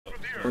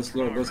Go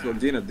slow.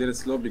 Dina,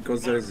 slow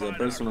because there is a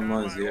personal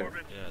mines here.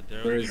 Yeah,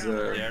 There there is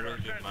will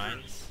be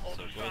mines, so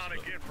go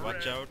slow.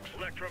 Watch out.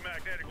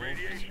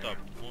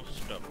 Move,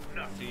 stop.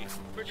 See,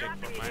 check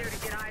for mines.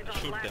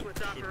 Shoot them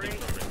from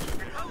range.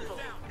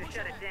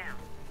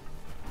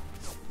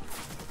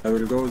 I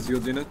will go with you,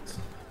 Dinat.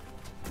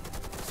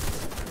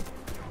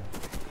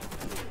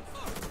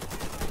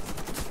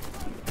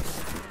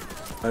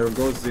 I will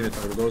go with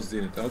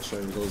Zenith.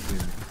 Actually, I will go with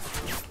Zenith.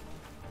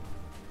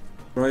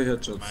 Try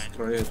headshots.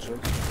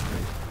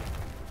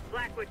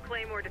 Blackwood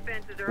Claymore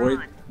defenses are Wait,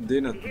 on.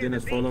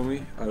 Dinat, follow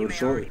me. I will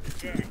show it.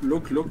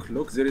 Look,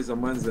 there is a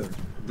mine there.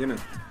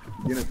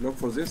 Dinat, look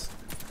for this.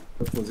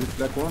 Look for this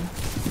black one.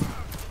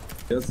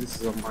 Yes, this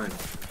is a mine.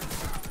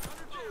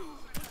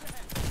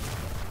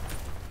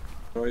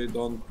 Sorry,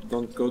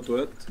 don't go to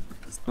it.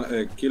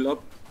 Kill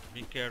up.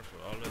 Be careful,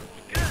 always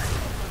be careful.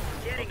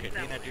 Okay,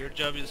 Dinat, your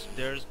job is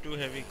there's 2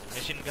 heavy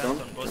machine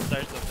guns on both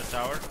sides of the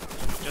tower.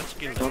 Just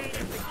kill them.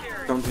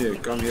 Come here,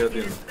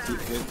 Dinat.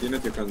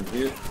 Dinat, you can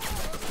hear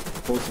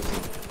both of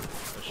them.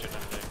 Oh shit,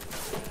 I'm dead.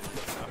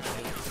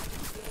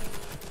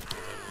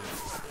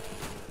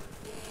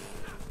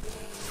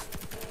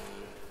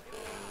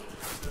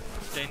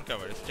 Stay in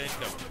cover.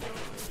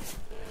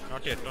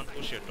 Not yet, don't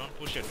push it.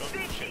 Stop.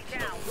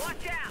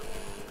 Watch out!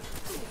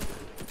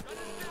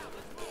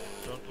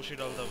 Don't push it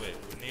all the way.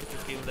 We need to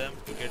kill them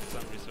to get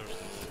some resources.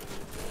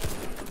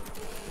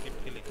 Keep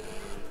killing.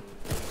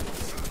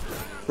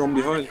 From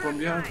behind.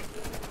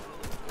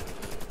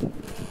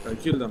 I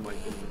killed them.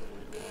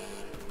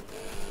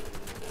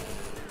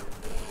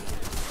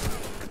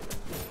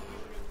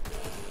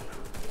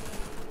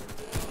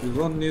 You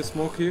don't need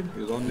smoke here.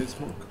 Don't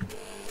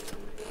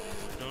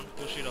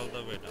push it all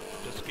the way down.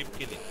 Just keep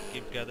killing.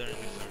 Keep gathering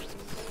resources.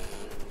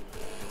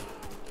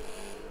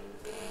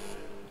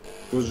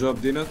 Good job,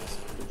 Dinat.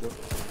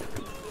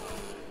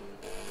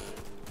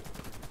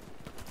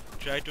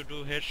 Try to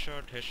do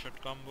headshot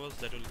combos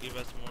that will give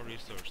us more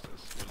resources.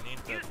 We'll need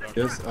that.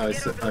 Yes,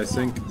 I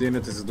think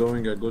Dinat is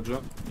doing a good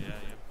job. Yeah.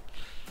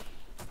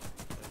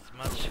 As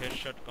much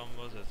headshot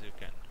combos as you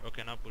can.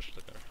 Okay, now push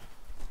the car.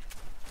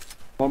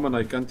 Moment,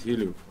 I can't heal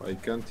you. I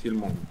can't heal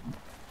Mom.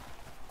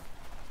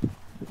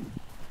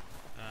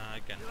 I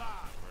can.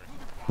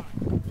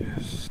 Don't worry.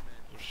 Yes.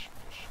 Push.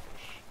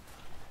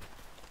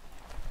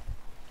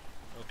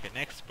 Okay,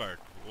 next part.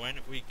 When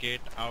we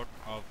get out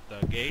of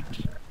the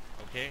gate,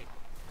 okay,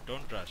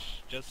 don't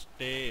rush. Just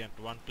stay at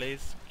one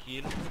place,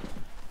 kill.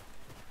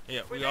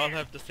 Yeah, we all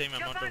have the same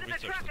amount of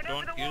resources.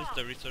 Don't use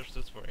the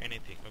resources for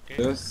anything, okay?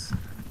 Yes.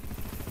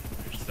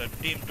 It's a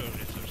team to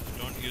resources.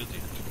 Don't use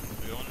it.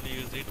 We only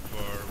use it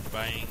for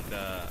buying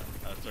the,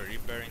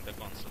 repairing the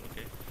console,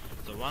 okay?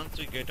 So once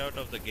we get out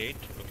of the gate,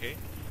 okay,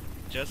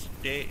 just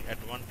stay at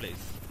one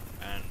place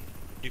and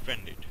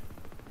defend it.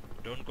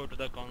 Don't go to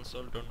the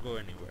console, don't go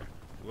anywhere.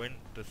 When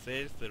the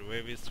says the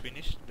wave is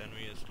finished, then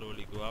we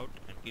slowly go out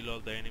and kill all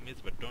the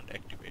enemies, but don't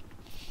activate.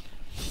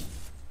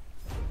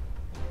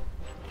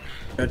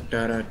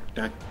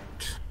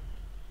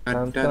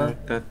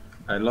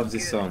 I love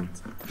this sound.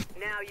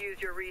 Now use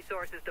your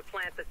resources to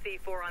plant the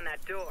C4 on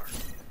that door.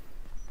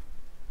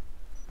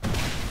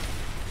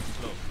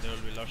 Slow, there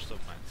will be lots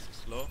of mines.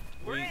 Slow.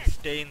 We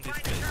stay in this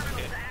place,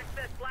 okay?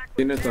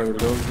 Dinat, I will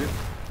go with you.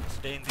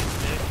 Stay in this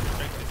place,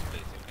 protect this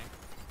place, okay?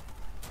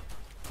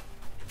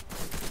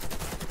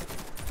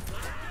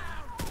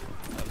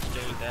 I'll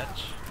stay with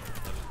Hatch.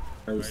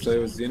 I will stay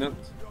with Dinat.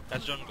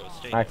 Hatch, don't go.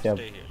 Stay here.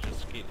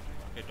 Just kill.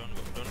 Okay,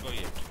 don't go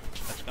yet.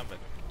 Hatch, come back.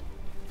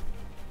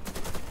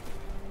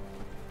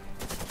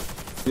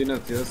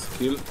 Dinat, yes,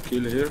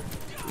 kill here.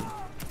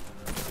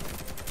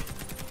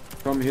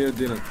 Come here,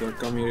 Dinat,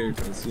 come here, you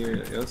can see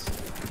me, yes.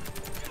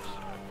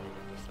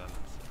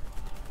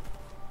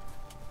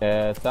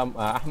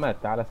 أحمد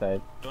تعال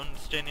سعيد. Don't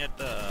stay near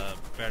the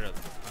barrel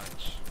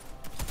much.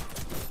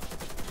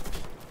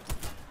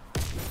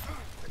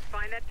 Let's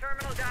find that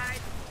terminal,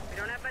 guys. We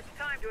don't have much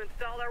time to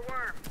install our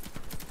worm.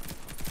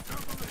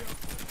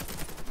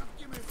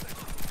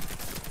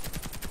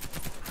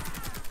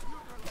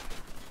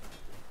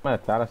 أحمد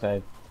تعال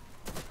سعيد.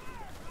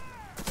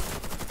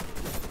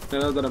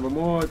 لا أنا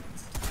بموت.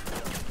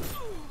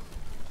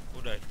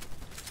 Who died?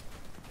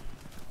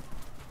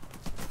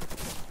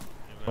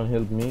 One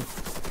help me.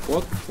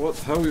 What?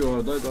 How you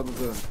are dead up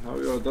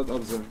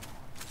there?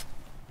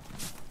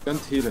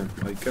 Can't heal him,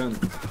 I can't.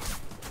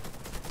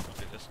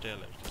 Okay, just stay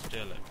alive. You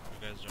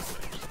guys don't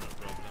die, it's no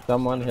problem.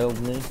 Someone help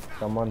me.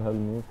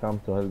 Come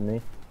to help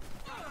me.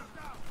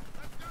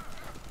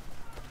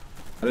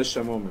 معلش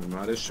يا مؤمن،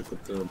 معلش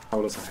كنت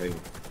بحاول أصحيه. I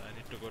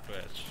need to go to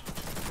Edge.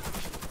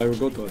 I will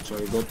go to Edge. I'm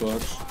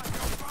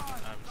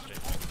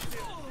staying.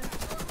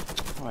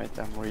 Alright,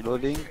 I'm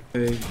reloading.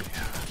 Hey.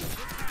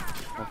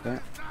 Okay.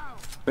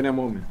 فين يا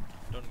مؤمن؟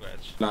 Don't go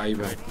Edge.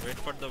 لعيبة. Wait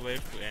for the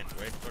wave to end.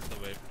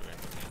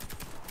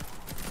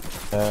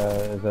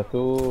 Okay? The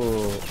two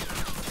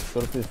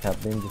sources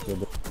have been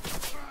disabled.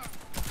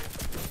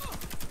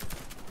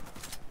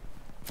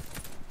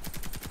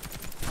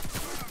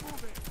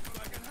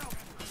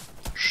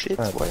 Shit,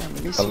 why I'm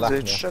missing the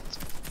headshot?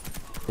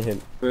 هيل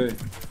فين؟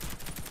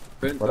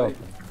 فين وراك طيب؟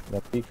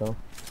 ده فيك اهو.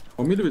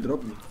 هو مين اللي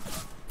بيضربني؟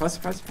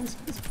 حاسب حاسب حاسب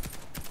حاسب.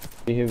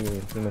 في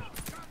هيفي في مش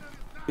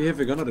في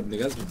هيفي جانر ابن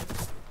جزمة.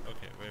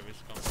 Okay, wave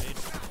is complete.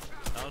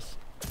 Now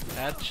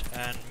Hatch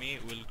and me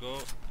will go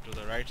to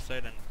the right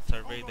side and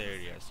survey the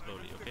area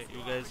slowly, okay?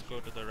 You guys go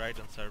to the right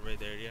and survey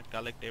the area,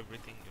 collect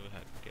everything you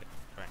have, okay?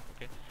 Fine,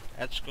 okay?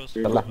 Hatch goes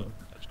slow, طلعها.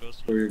 Hatch goes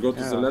So slow. you go to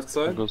the Yeah, left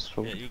side. goes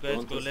through. Yeah, you guys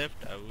Want go us? left,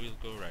 I will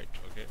go right,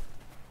 okay?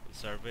 We'll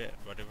survey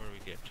whatever we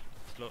get.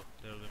 Slow,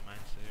 there will be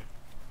mines here.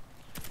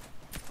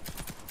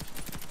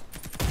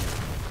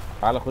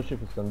 تعالى خش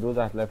في الصندوق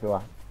ده هتلاقي في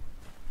واحد.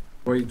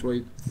 Wait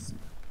wait.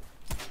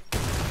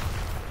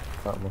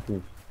 لا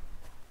مفيش.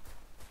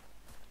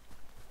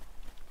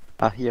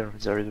 Ah, here,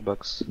 there is a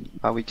box.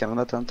 Ah, we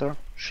cannot enter?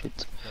 Shit.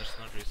 There's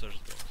not research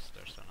box,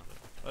 there's another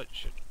one. Oh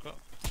shit, go.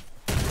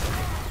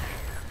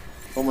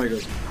 Oh my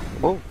god.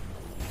 Oh!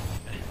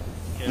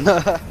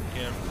 Careful,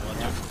 careful,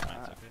 watch out for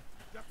mines, okay?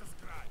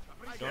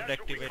 Don't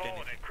activate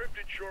anything.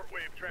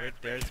 Wait,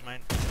 there's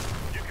mine.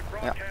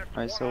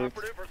 Yeah, I saw it.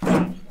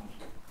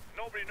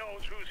 Nobody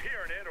knows who's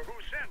hearing it or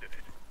who's sending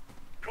it.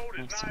 Code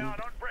is nigh on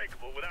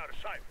unbreakable without a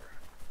cipher.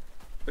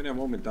 فين يا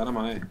مؤمن؟ تعالى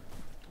معايا.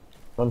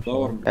 امشي.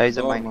 دور There is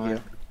a دور mine معايا.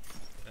 here.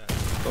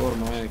 دور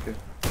معايا كده.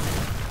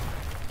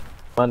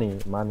 ماني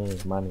ماني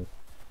ماني.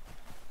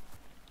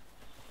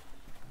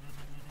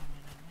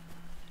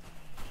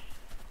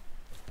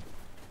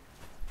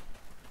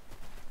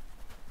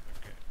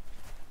 Okay,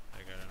 I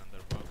got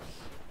another box.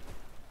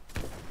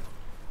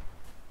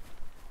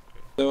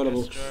 ده ولا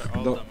بوكس. Destroy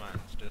all ده. the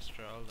mines,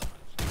 destroy all the mines.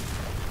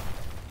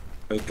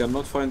 I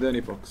cannot find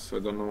any box. I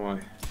don't know why.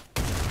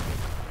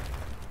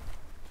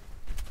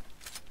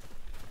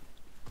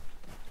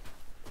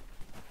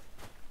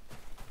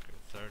 Okay,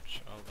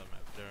 search all the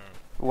map. There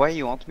are Why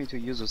you want me to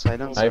use a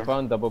silencer? I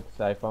found the box.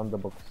 I found the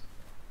box.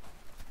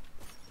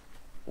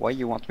 Why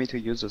you want me to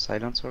use a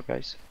silencer,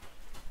 guys?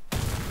 The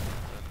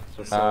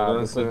Because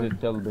silencer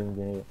it's helping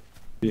me.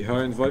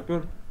 behind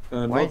Viper.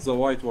 Why? Not the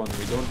white one.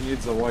 We don't need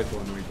the white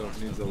one. We don't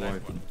need the black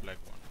white one, one. black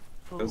one.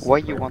 That's Why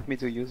the you black want me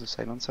to use a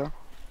silencer?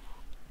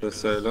 The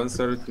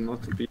silencer not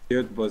to be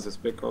hit by the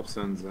spec ops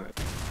and the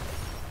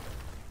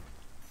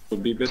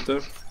would be better.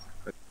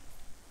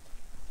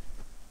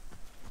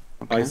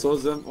 Okay. I saw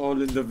them all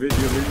in the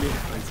video really.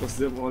 I saw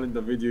them all in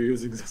the video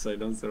using the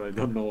silencer. I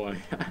don't know why.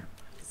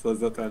 So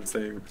that I'm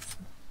saying.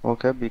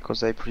 Okay, because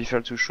I prefer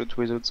to shoot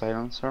without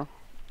silencer.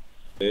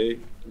 Hey,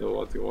 do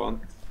what you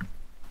want.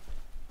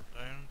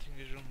 I don't think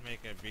it will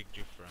make a big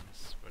difference,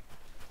 but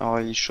Oh,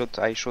 I shot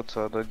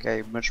the guy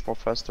much more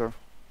faster.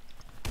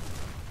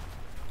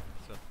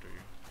 it's up to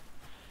you.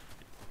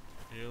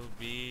 He'll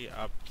be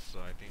up, so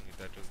I think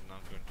that is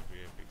not going to be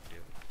a big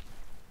deal.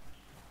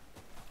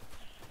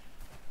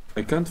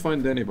 I can't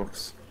find any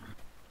box.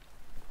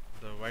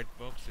 The white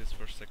box is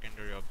for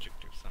secondary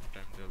objectives.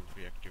 Sometime they'll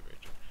be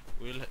activated.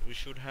 We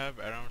should have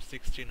around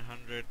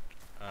 1600,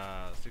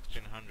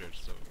 1600.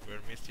 So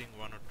we're missing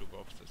 1 or 2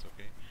 boxes.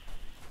 Okay.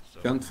 So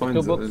Can't find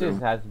Two the boxes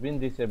has been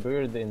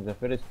disappeared in the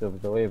first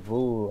of the wave.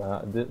 Who?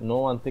 No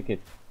one took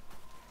it.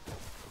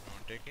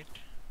 don't take it.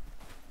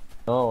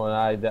 No,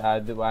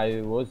 I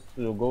was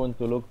going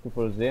to look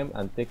for them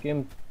and take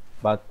him,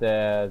 but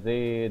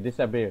they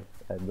disappeared.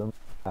 I don't.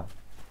 Okay,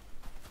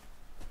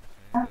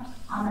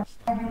 that's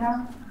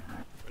not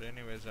but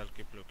anyways, I'll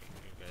keep looking.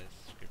 You guys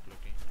keep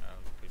looking.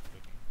 I'll keep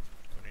looking.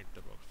 We need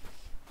the boxes.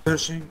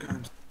 searching.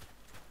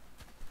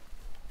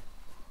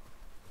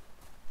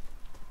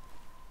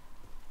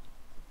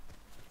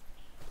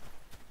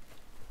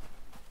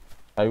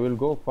 I will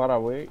go far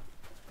away.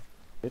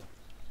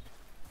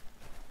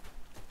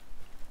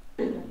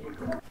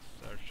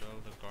 Search all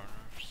the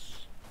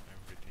corners,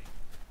 everything.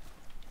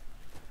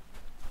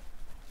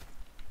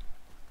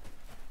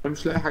 أنا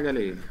مش لاقي حاجة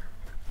ليه.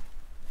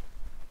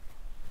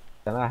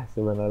 أنا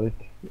أحسب أنا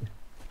لك.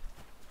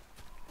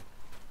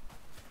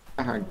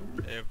 حاجة.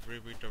 Every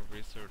bit of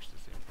research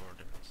is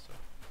important, so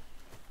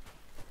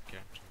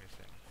can't miss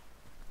any.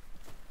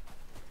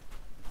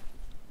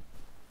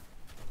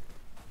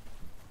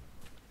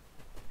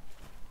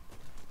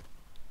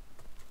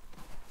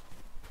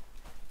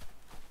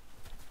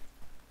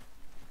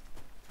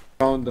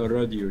 Found the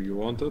radio. You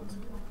want it?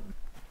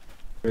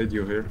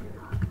 Radio here.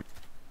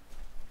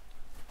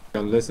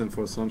 Can listen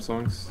for some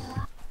songs.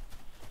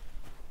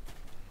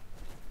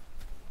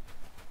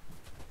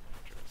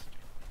 Interesting.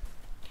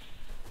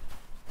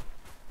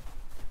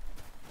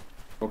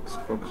 Box,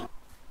 box.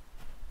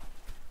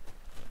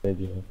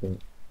 Radio, I think.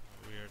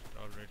 We are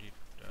already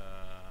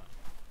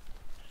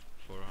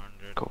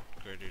 400 Cool.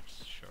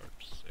 credits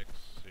shorts, X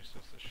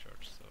resources short,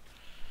 so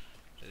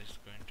that is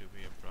going to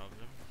be a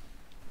problem.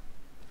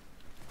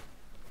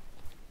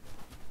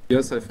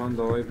 Yes, I found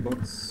the white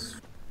box.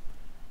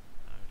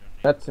 I don't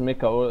need. Let's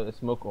make a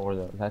smoke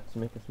order. Let's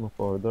make a smoke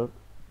order.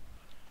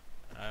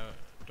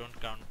 Don't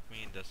count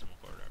me in the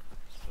smoke order.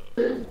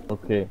 So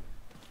Okay.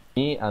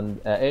 Me and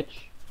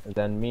H,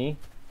 then me,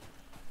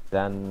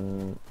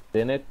 then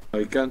Bennett.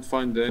 I can't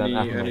find any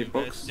Ahmed. any you guys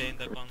box. stay in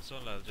the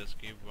console. I'll just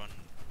give one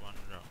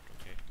round.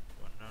 Okay,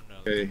 one round.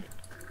 I'll Okay. give it.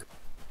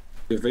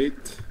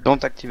 Activate.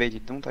 Don't activate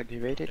it, don't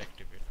activate it.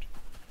 Activate.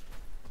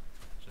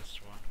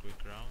 Just one quick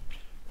round.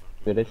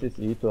 Press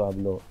E to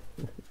upload.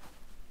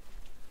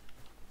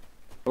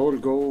 I will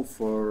go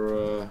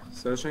for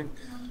searching.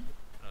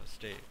 No,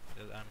 stay.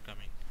 I'm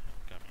coming.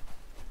 I'm coming.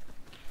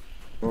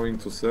 Going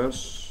to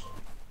search.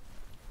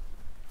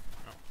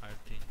 No, I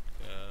think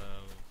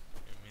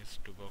you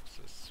missed 2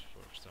 boxes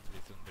for some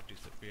reason. They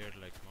disappeared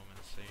like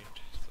Moment said.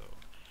 So,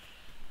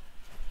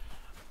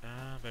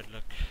 bad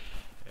luck.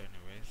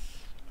 Anyways.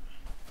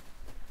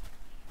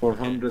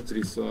 400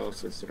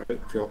 resources, right?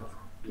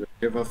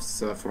 Give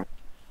us from.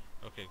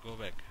 Okay, go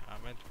back.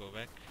 Ahmed, go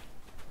back.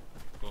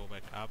 Go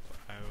back up.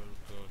 I will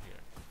go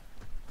here.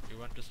 You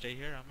want to stay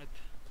here, Ahmed?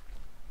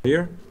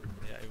 Here?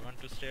 Yeah, you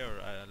want to stay or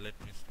let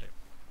me stay?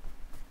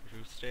 If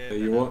you stay,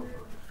 You then want?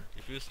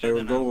 if you stay, I will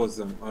then go I'll with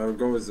them. I will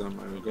go with them.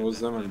 I will go with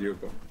them and you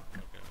go. Okay,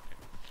 okay.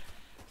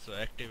 So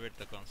activate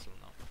the console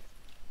now.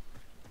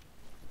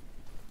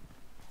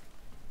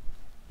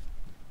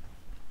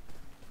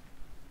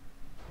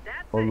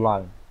 That's it.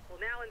 Online. We'll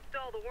now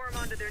install the worm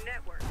onto their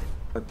network.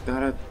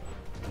 That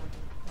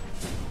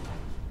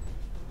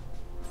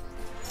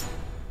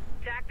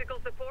Tactical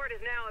support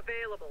is now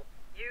available.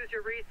 Use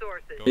your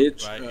resources. Don't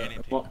H, buy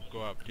anything. Go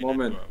up. Kenneth,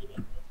 moment. go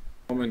up.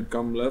 moment,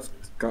 come left.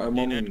 Kenneth,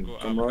 Moment, go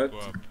come up. right. Go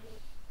up.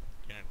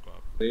 Kenneth, go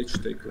up. H,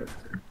 take left.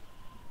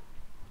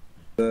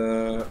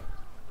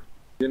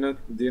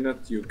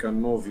 Dinat, you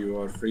can move. You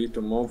are free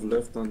to move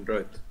left and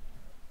right.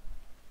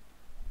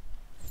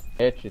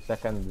 H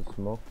second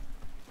smoke.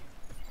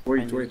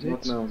 Wait,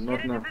 not now, not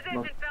Get now, into position,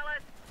 not.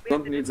 fellas. We Don't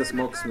have to need the defend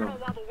smokes terminal now.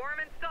 while the worm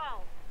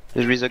installs.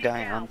 There is a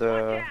guy Now, on watch the... out.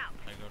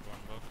 I got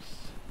 1 box.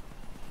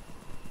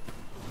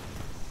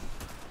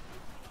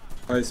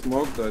 I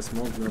smoked,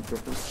 no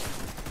problem. I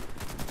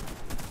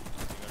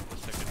got the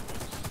second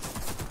box.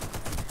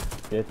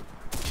 Shit.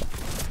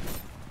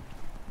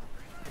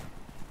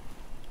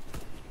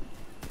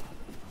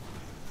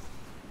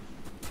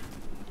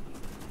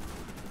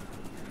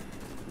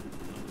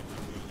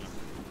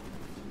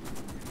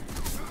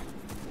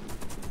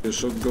 You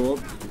should go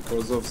up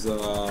because of the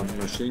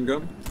machine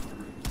gun.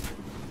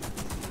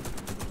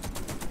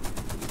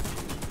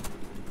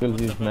 Kill What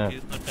the this fuck? man.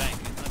 He's not dying.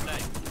 He's not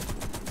dying.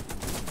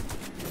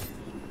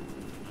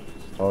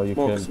 Oh, you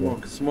killed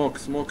him.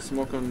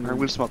 Smoke on. I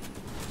will smoke.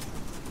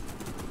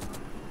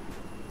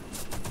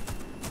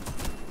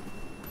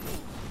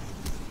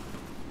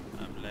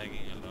 I'm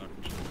lagging a lot.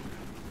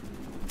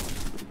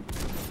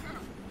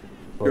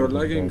 You're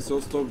lagging, so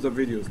stop the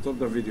video. Stop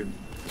the video.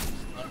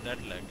 Not that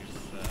lag. It's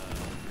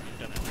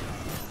internet.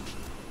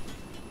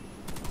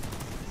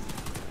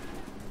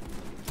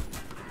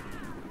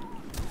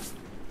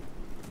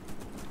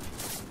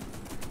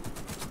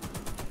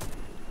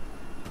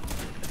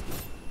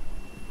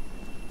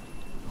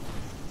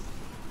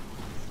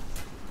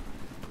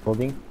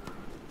 Holding.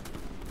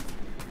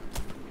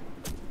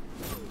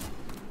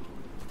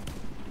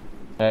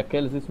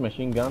 Kill this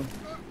machine gun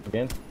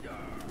again.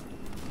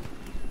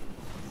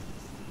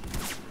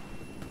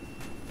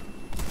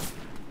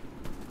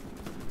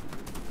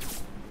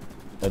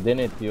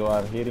 Didn't you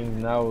are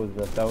hearing now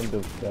the sound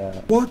of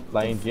What?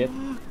 flying jet?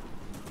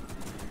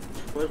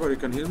 Whoever, you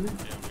can hear me? Yeah,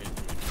 wait.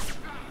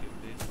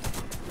 Is this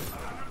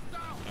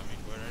coming?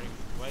 Where are you?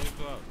 Why you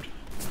go out?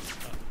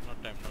 No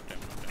time.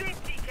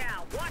 50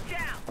 cal. Watch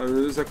out. I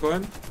will use a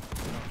coin. No,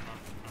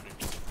 not it.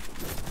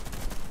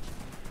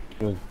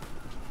 Good.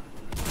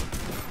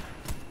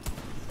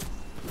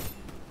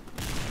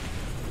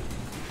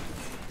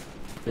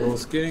 He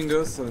was killing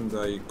us and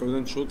I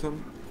couldn't shoot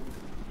him.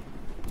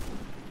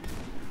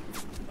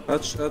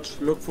 Hatch,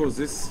 look for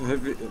this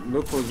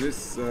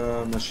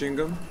machine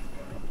gun.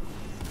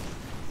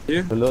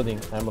 Here, Reloading.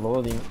 I'm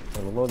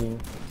reloading.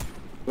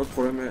 look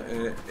for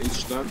him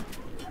each time.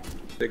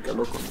 Take a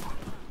look on him.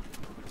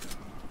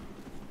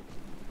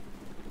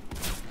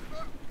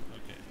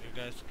 Okay, you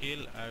guys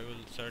kill. I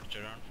will search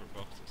around for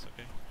boxes.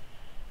 Okay.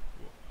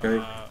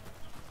 Okay.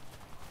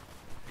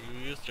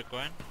 You used a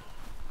coin?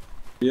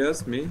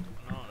 Yes, me.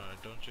 No,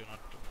 don't you not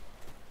to?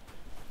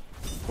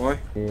 Why?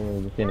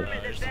 Finish.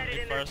 It's embedded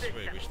only in their first way,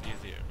 system. which is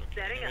easier. Okay.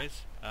 Setting up. Anyways,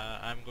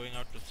 I'm going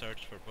out to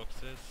search for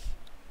boxes.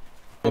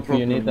 If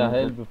you need a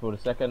help for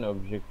second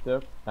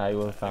objective, I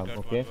will I come. got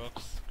Okay. 1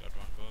 box. Got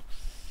 1 box.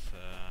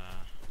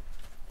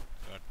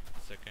 Got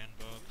second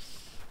box.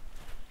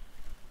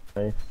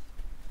 Nice.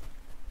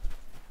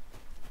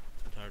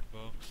 Third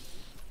box.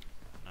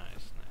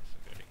 Nice.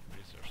 I'm getting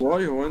resources.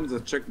 Why when the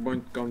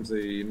checkpoint comes,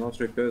 they not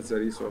repair the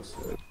resource?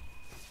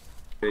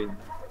 Okay.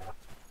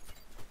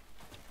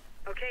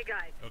 Okay,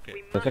 guys. Okay.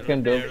 We The must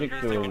second repair object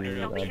the terminal will, until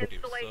the objective,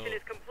 installation so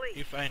is complete.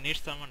 If I need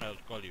someone, I'll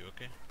call you.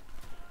 Okay.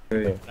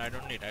 Okay. I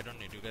don't need.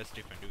 You guys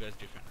defend.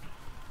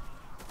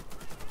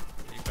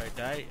 If I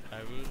die,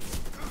 I will.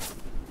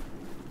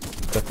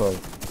 The call.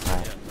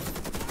 Yeah.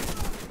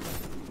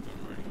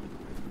 Don't worry.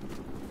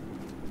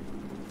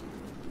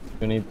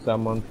 You need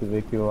someone to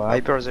wake you up.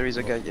 Hyper, there is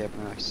a guy, yeah,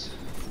 nice.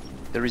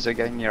 There is a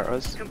guy near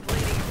us.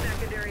 Completing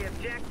secondary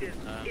objectives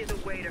is a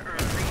way to earn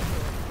resources.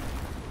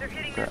 They're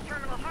hitting that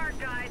terminal hard,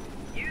 guys.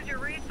 Use your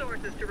resources.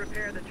 resources to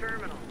repair the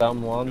terminal.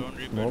 Someone Don't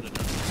repair smoke. the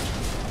terminal.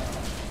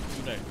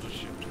 You died. Oh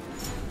shit.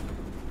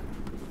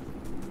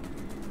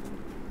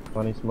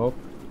 One is smoke.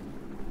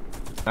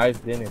 Nice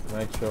Dennis,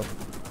 nice shot.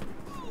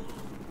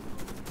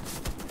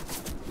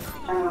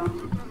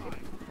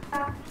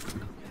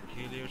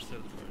 Heal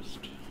yourself first.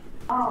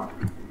 I'm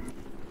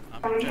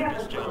trying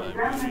to stay alive.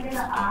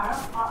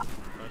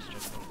 First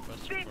of all,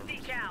 first 50 and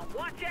foremost. cal,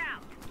 watch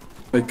out!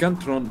 I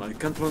can't run. I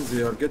can't run.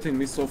 They are getting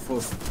me so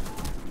fast.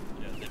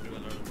 Yeah, they do a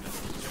lot of damage.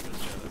 Try to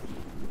stay alive.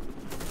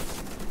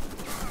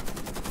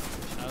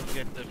 I'll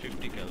get the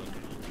 50 cal, okay?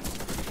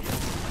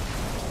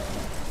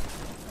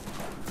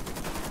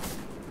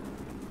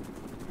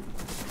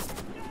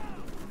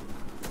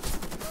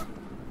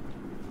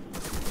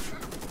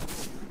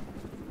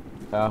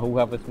 Who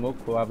have a smoke?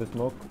 Who have a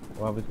smoke?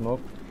 Who have a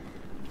smoke?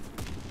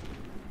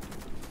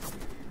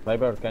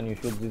 Viper, can you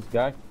shoot this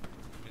guy?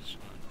 Which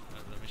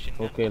one? The machine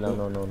gun? Okay,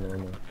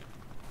 no.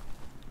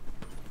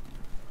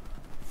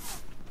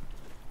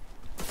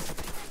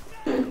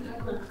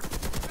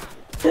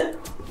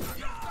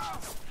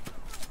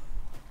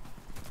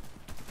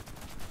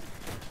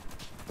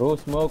 Who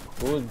smoke?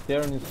 Who's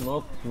turning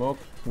smoke?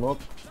 Smoke.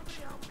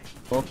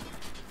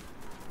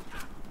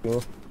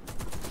 You.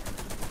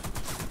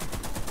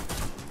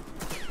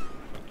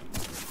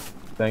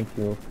 Thank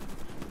you.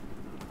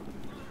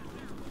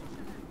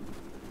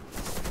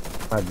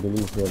 I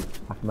believe you,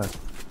 Ahmed.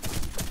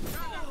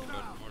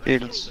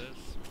 Heals.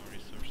 More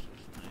resources,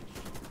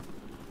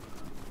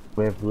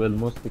 nice. We will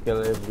mostly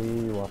kill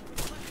everyone.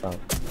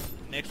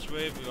 Next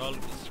wave, we all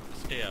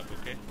stay up,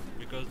 okay?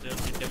 Because there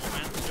will be demo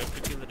men, we have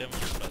to kill the demo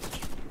men first.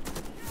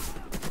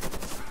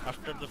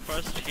 After the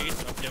first hit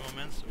of demo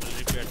men, we'll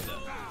repair the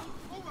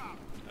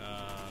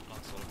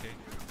console, okay?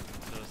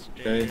 So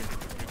stay Okay. ready to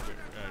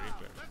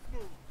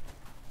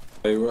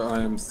repair. I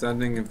am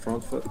standing in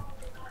front of it.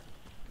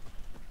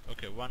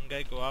 Okay, one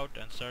guy go out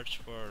and search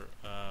for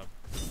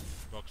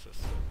boxes.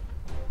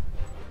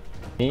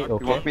 Me, Not-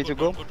 okay. want me to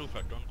Don't go? go too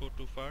far, don't go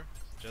too far.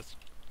 Just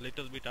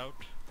little bit out.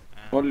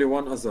 And Only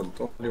one assault.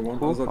 Only one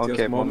Who? assault.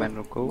 Okay, Yes, moment,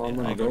 moment. go.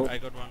 Moment, I go.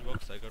 got one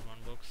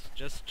box,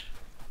 Just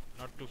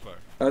not too far.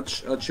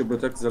 Arch, you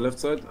protect the left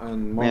side,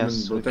 and Moment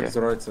Yes, protects okay.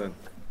 the right side.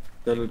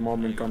 Tell I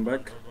Moment got come one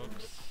back. more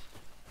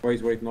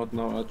box. Wait, not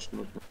now, Arch.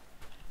 Not now.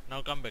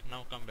 Now come back. No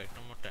more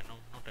time, no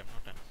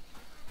time.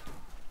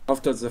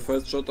 After the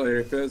first shot, I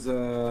repair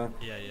the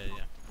Yeah.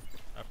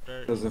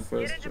 After the Get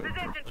first into shot.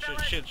 position, Oh,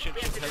 fellas! shield,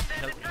 We have to help,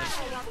 defend help, the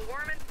terminal while the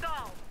worm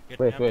installs! get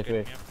Wait, me up, wait, get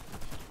wait. me up.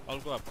 I'll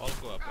go up.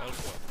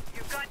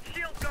 You've got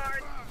shield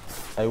guards!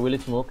 I will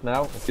smoke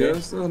now. Okay.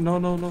 Yes,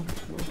 no.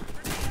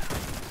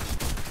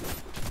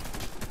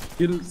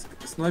 Kill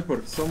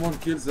sniper. Someone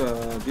kills the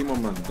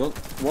demon man. Don't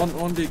one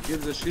only kill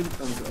the shield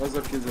and the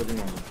other kills the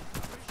demon man.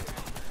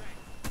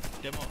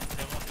 Demo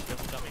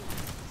coming.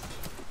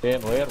 Okay,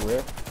 where?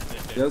 There.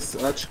 Yes,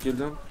 Arch kill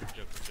them. Good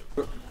job.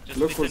 Just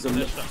Look for listen to them.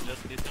 their sound.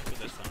 Just listen to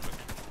their sound, okay?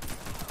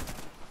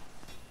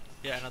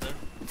 Yeah, another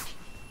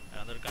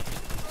coming.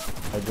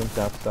 I don't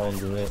have sound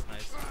here.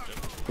 Nice.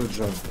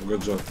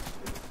 Good job.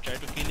 Try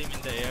to kill him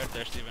in the air.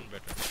 That's even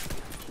better.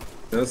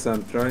 Yes,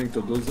 I'm trying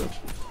to do that.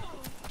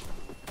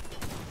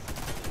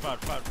 Far.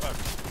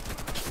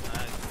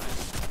 Nice.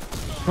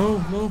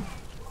 No.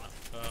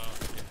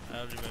 Okay.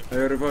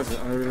 I'll revive.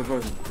 I will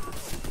revive him.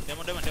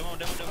 Demo.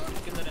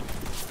 Kill the demo.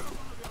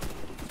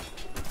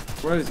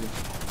 Where is he?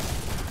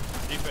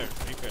 Repair.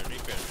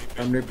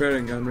 I'm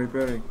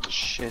repairing.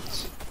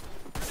 Shit.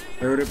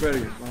 I will repair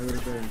you.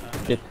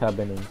 Shit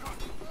happening.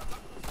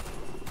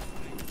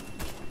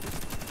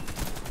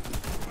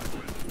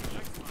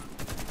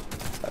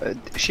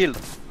 Shield.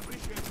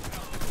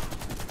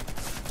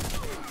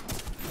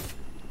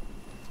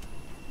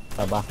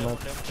 Ahmed, Demo.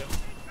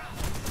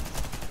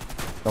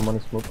 someone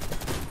smoke.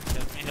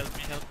 Help me.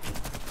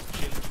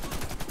 Shield.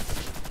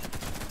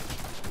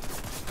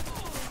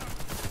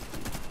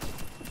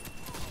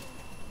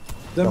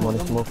 Someone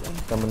smoke.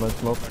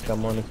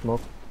 Someone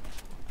smoke.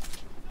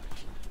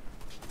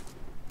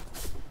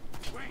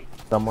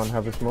 Someone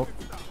have a smoke.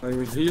 I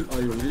will heal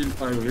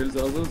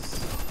the others.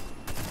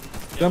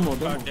 Demo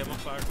Demo.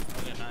 part.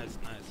 Okay, nice.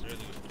 Really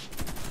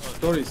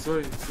good. Oh,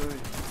 Sorry.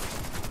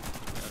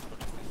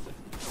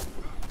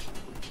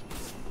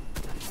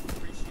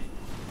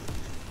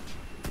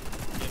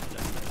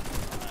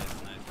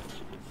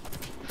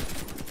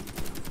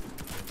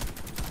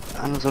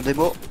 Another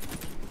demo.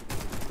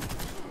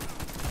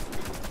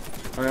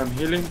 I am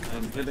healing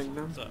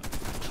them. So,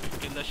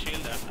 kill the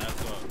shield and I'll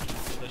go out.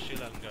 Kill the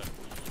shield and go.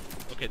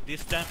 Okay,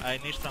 this time I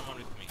need someone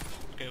with me.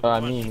 Okay,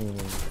 Me.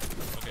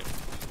 Okay,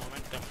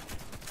 moment come.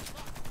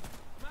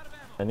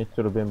 I need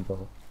to remember.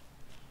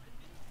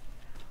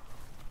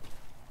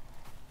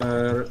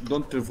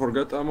 Don't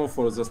forget ammo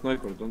for the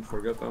sniper.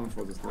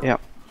 Yeah.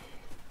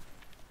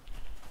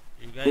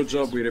 You guys Good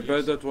job. use- We repaired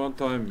use- that one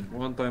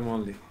time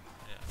only.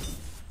 Yeah.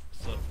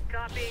 So,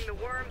 Copying the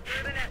worm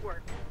through the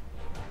network.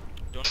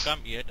 don't come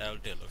yet, I'll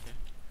tell, okay?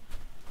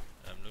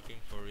 I'm looking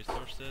for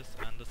resources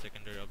and the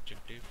secondary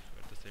objective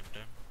at the same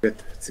time.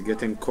 It's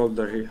getting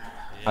colder here.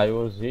 I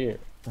was here.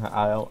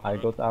 I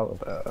got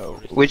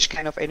out. Which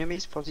kind of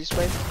enemies for this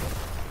wave?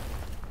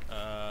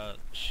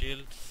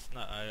 Shields. No,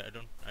 I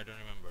don't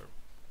remember.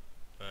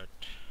 But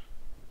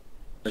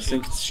I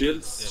think it's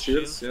shields. yeah,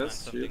 Shields, and yes,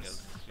 something shields.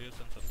 else. Shields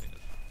and something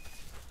else.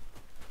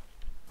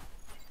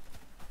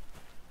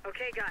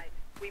 Okay, guys,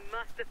 we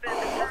must defend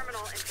the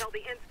terminal until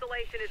the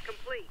installation is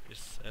complete.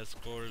 It's as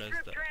cold as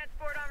Troop the.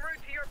 transport en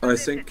route to your I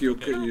position. think you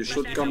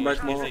should Easy, come back,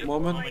 easy, easy.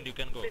 Moment. You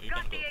can go. We've You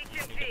can got go. the You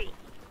can HMP. go.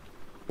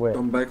 Wait.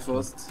 Come back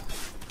fast.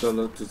 To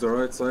the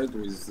right side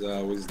with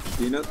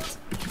D-net.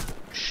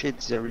 Shit,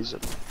 there is a...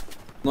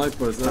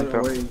 Snipers are Sniper.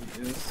 away,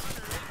 yes.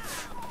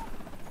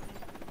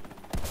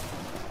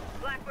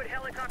 Blackwood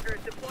helicopter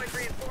has deployed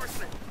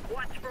reinforcements.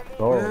 Watch for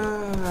more.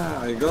 Oh.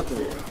 Yeah, I got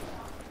him.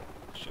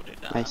 Shoot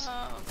it down. Nice. No,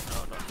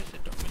 don't miss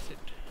it. Don't miss it.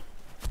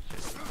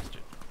 Shit, I missed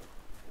it.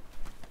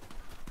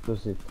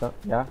 Does it?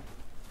 Yeah.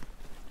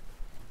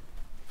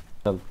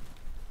 Well,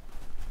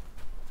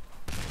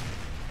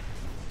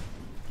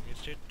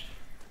 Missed it.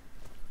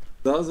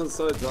 The other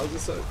side, the other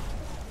side.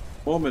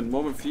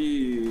 Moment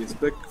في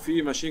spec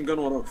في machine gun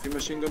وراك في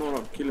machine gun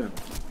وراك kill him.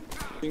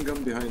 Machine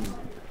gun behind me.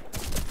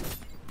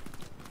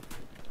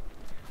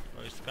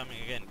 Oh, it's coming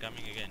again.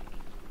 Coming again.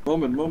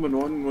 Moment one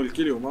will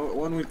kill you.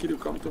 One will kill you.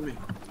 Come to me.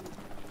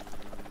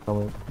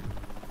 coming.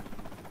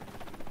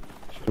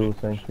 Shoot Cool, it.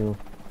 thank you.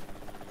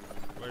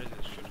 Where is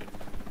it? Shoot it.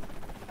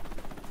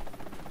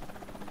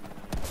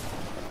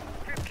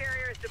 Troop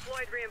carrier has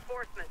deployed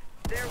reinforcements.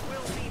 There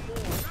will be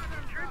more.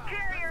 Troop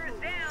carrier is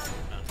down.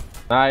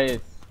 Nice.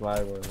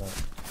 Why was that?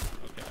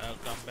 Okay, I'll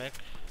come back.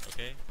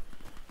 Okay,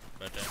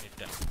 but I need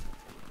time.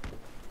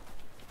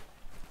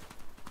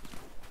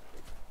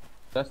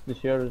 Just the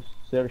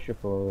search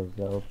for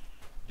the.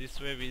 This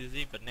wave is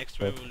easy, but next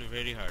wave will be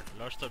very hard.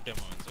 Lots of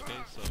demos. Okay,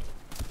 so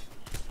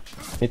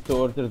Need to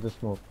order the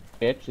smoke.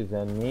 H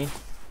then me,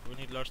 we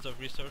need lots of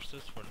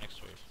resources for next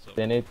wave. So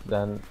then it,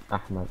 then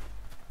Ahmed.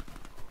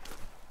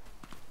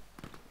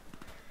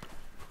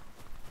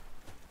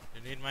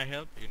 you need my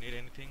help? You need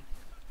anything?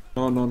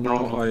 No. I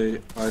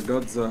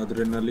got the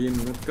adrenaline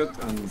medkit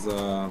and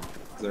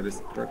the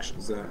restriction. I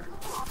got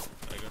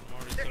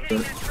more They're resources.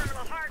 hitting that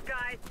terminal hard,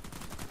 guys.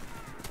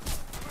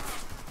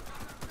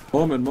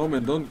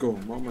 Moment, don't go.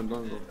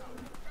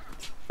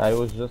 I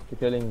was just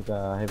killing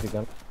the heavy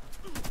gun.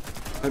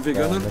 Heavy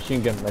gunner?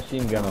 Machine gunner.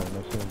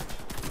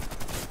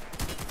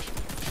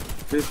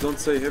 Please don't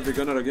say heavy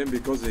gunner again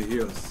because he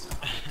hears.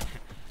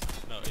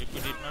 No, if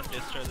we did not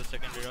destroy the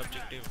secondary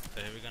objective,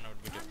 the heavy gun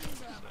would be deployed.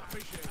 So.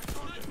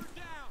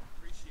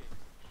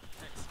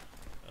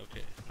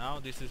 Okay, now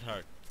this is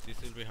hard.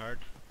 This will be hard.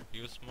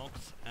 Use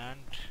smokes and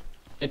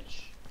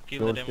H.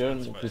 kill Your the turn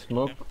demons to first.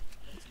 smoke. Okay.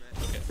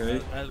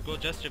 Okay. I'll go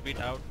just a bit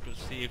out to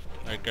see if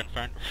I can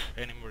find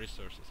any more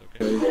resources.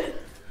 Okay. Okay.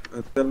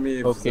 Tell me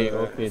if, Okay,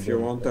 if you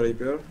then. want a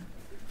repair.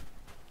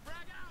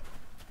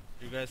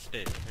 You guys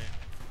stay. Okay.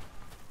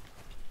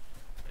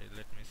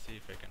 Let me see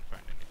if I can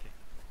find anything.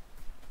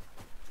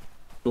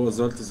 Two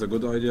assault is a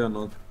good idea,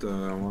 not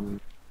one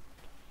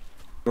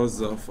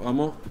because of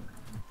ammo.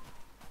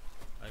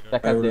 I got.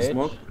 Second will H.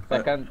 smoke.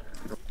 Second.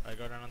 I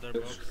got another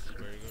box.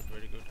 Very good.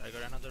 Very good. I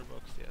got another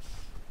box. Yes.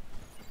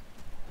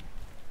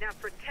 Now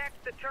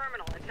protect the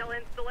terminal until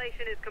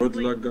installation is Good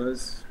complete. luck,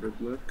 guys. Good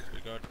luck.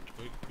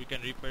 We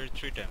can repair it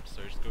 3 times,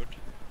 so it's good.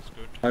 It's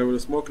good. I will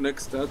smoke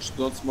next touch.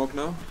 Don't smoke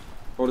now.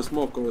 Or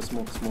smoke.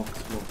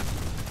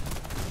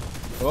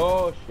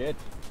 Oh shit.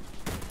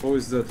 Who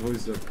is that?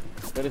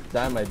 First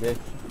time I did.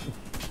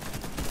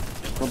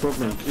 No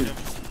problem. Kill.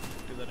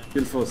 Till the end.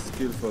 Kill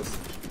first.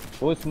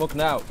 Who smoke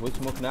now? They've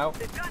got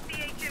the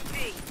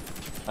HMP.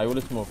 I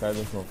will smoke.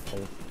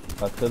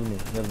 But tell me.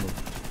 Kill them.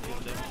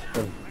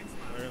 Tell me.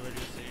 Wherever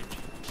you see it.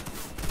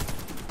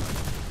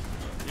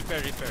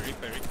 Repair.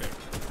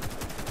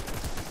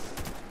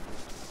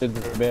 Did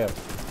the bear.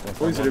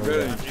 Who is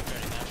repairing? I'm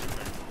repairing.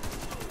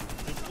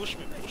 You push me.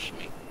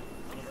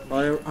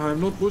 I'm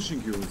not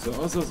pushing you. The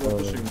others are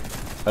pushing me.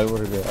 I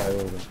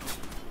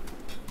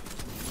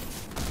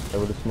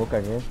will smoke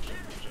again.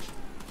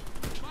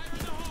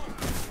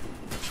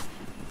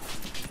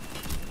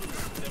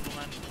 Demo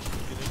man,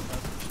 kill it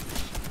fast.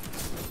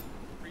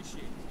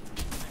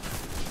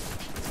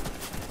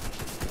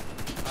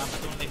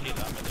 Ahmed only heal,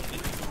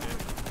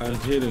 okay? I'm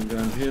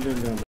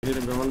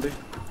healing only.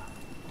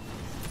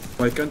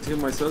 I can't heal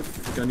myself.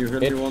 Can you heal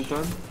me one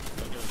time?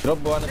 Drop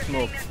one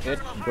smoke. H.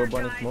 Drop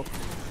one smoke.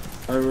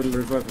 I will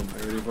revive him.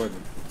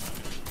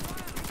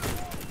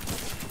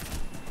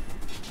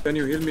 Can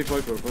you heal me,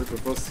 Viper?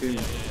 First heal me.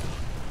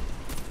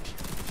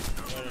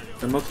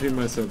 I cannot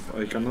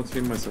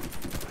heal myself.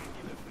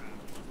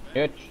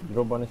 H.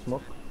 Drop one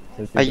smoke.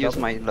 I use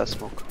my last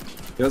smoke.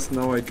 Yes,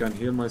 now I can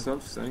heal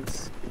myself.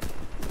 Thanks.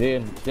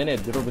 Then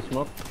it drop a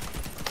smoke.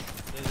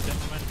 There is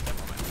demo man.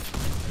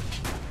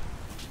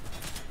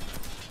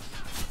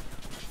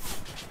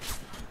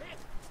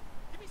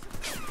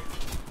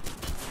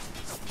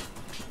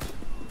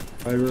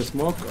 I will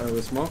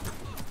smoke.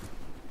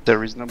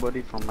 There is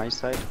nobody from my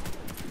side.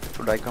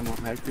 Should I come and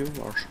help you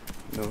or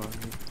no?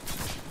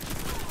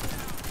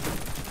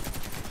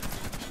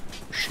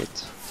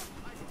 Shit.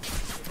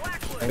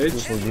 Thank you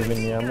H. for giving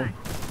me ammo.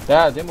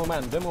 Yeah, demo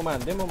man. Nice, nice,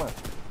 nice, nice.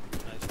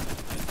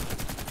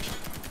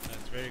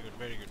 That's very good,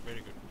 very good,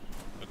 very good.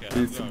 Okay,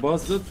 I'll It's go out.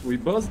 buzzed. We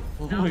buzzed.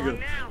 Oh Not my long god.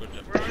 now. Good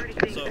job. We're already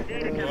seeing So the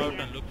data go out coming in.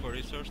 and look for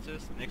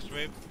resources. Next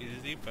wave is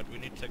easy, but we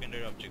need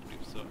secondary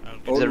objectives. So I'll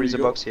get All There we is a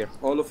go- box here.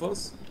 All of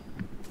us.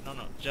 no,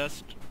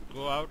 just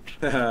go out.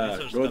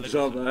 resource, Good collect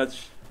job, resources.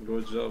 Edge.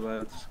 Good job,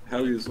 Edge. How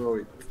you saw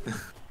it?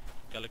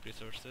 Collect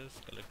resources.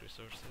 Collect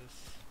resources.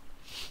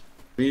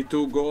 Me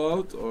to go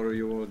out or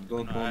you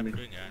don't No, want I'm me?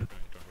 doing it.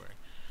 Don't worry.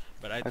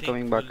 But I I'm think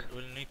coming back.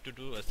 we'll need to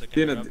do a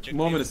secondary Tina, objective.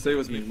 Moment, stay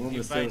with me. If, Moment,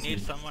 if stay I with need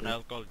me. someone,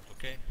 I'll call.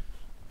 Okay.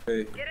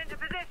 Okay. Get into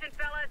position,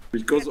 fellas.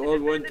 Because We have to all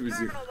defend went the with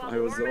you. terminal while I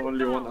was the warm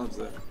only one installs.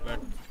 up there.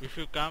 But if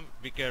you come,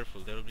 be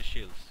careful. There will be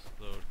shields.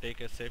 So take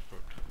a safe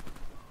route.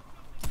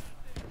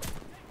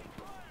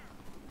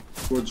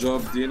 Good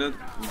job, Dina.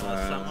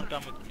 Someone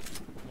come with me.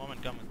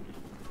 Moment, come with me.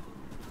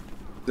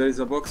 There is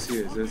a box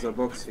here. There is a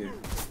box here.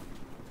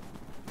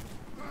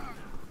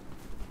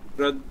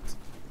 Red.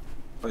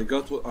 I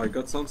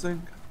got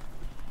something.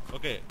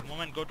 Okay,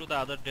 moment, go to the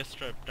other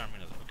destroy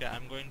terminal. Okay,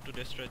 I'm going to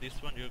destroy this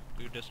one.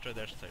 You destroy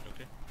that side.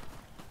 Okay.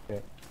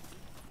 Okay.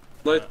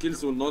 Light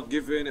kills will not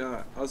give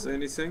us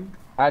anything.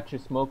 Hatch,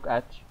 smoke,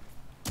 hatch.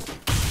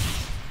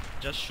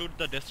 Just shoot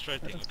the destroy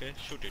thing. Okay,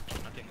 shoot it.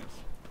 Nothing else.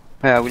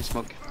 Yeah, I will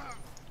smoke.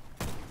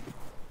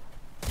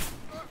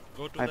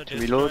 Go to I the have to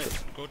destroy. reload.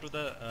 Go to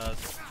the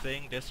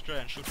saying destroy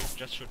and shoot it.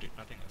 Just shoot it.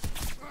 Nothing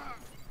else.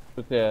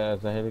 Shoot the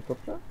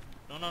helicopter.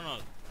 No, no, no.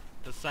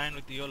 The sign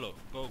with the YOLO.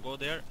 Go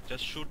there.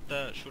 Just shoot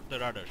the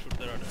radar. Shoot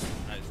the radar.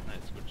 Nice,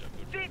 nice. Good job.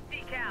 Good job.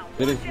 50 cal.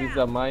 There is Watch this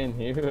out. mine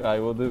here. I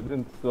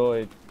wouldn't saw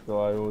it, so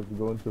I was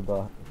going to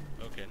die.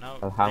 Okay, now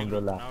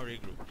Alhamdulillah. regroup. Now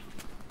regroup.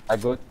 I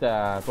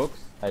got box.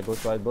 I got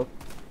white box.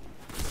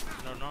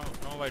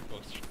 No white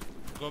box.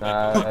 Go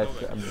back. Go back.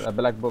 Go back. A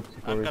black box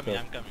for I'm research. coming.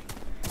 I'm coming.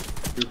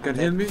 You can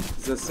heal me?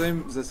 The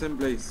same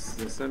place.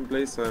 The same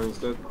place I was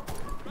dead.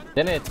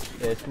 Then it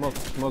smoke.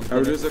 I will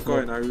then use a it,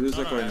 coin. smoke. I will use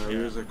No, a no, coin. I'm I will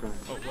here. use a coin.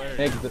 Oh, where?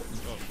 Take the,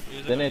 Oh,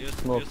 use then a, it use,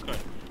 smoke. use coin.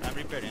 I'm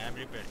repairing. I'm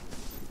repairing.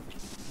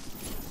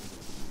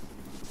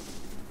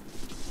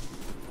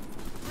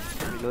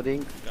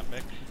 Reloading. Come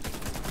back.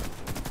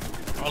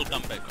 All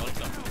come back. All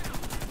come back.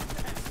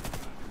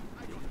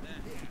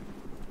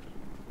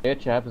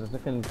 H, I have the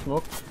second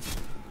smoke.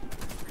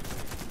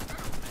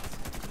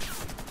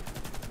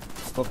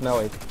 Smoke now,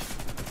 H.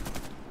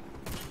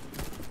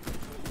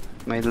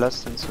 My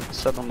last and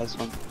second last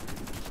one.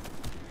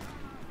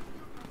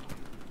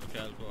 Okay,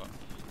 I'll go up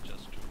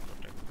just to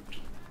protect.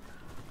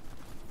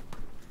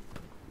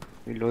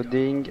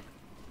 Reloading.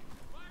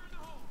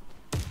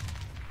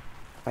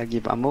 I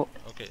give ammo.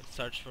 Okay,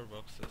 search for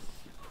boxes.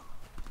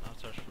 Now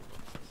search for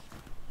boxes.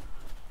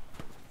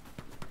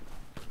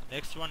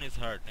 Next one is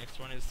hard. Next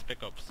one is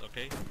Spec Ops.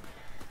 Okay.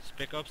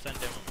 Spec Ops and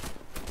Demo.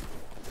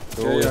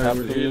 So Okay, we I have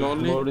will to heal use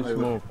only. more I will,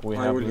 smoke. We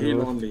I have will to heal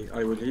use- only.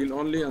 I will heal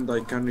only, and I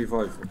can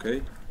revive.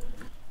 Okay.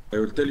 I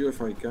will tell you if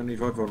I can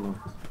revive or not.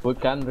 We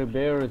can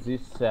repair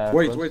this.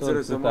 Wait, console there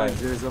is a 2 mine.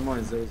 times. There is a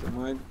mine. There is a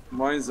mine.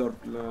 Mines are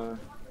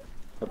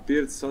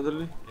appeared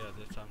suddenly. Yeah,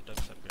 there's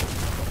sometimes appear.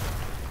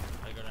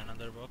 I got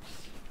another box.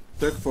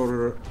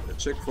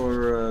 Check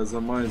for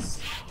the mines.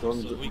 So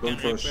we can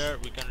Don't rush. repair.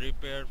 We can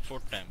repair 4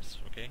 times.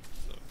 Okay.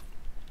 So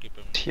keep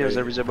them. Here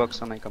there is a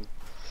box when I come.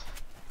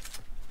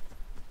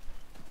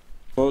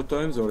 4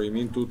 times, or you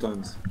mean 2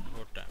 times?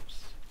 4 times.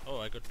 Oh,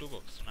 I got 2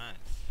 boxes. Nice.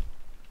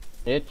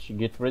 H,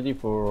 get ready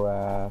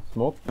for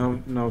smoke.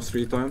 Now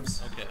 3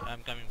 times. Okay,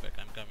 I'm coming back.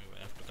 I'm coming back.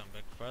 I have to come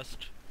back first.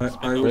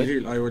 I will Wait.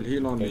 heal. I will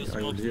heal only. Use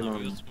I will smokes heal now.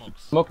 only. Use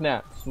smokes. Smoke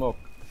now. Smoke.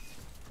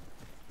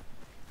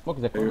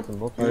 Smoke the console.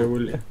 Not I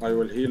you.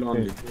 will heal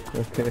only.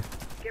 Okay.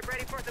 Get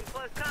ready for some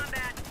close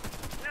combat.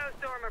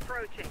 Snowstorm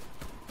approaching.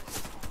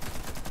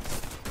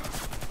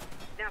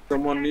 Now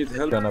Someone protect need the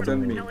help? Gonna Tell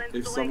be me. terminal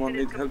If someone installation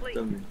need is help, complete.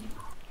 tell me.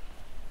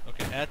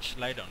 Okay, H,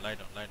 lie down. Lie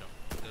down. Lie down.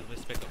 There'll be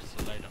Spec Ops.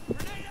 So lie down.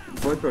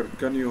 Viper,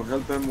 can you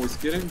help him with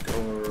killing,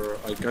 or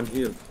I can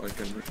heal? I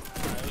can.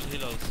 I will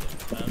heal also.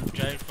 I will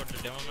try for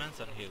the demo mans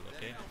and heal.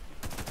 Okay.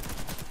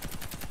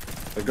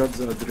 I got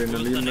the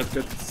adrenaline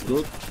medkit. It's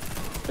good.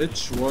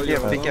 H, why Here,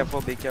 you be down?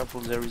 careful, be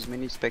careful. There is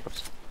many spec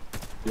ops.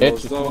 He H,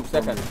 was down smoke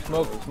from second. me.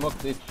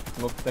 Smoke H.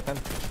 Smoke second.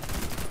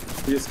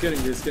 He is killing.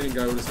 He is killing.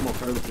 I will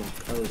smoke. I will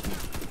smoke. I will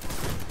smoke.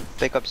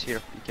 Spec ops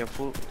here. Be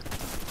careful.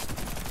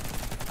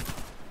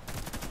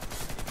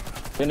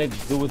 Then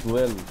do it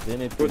well.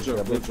 Then it Good is job,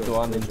 the good best job,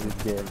 one good in job.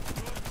 this game.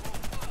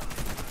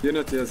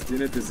 Unit, yes,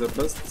 Unit is the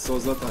best, so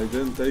that I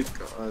didn't take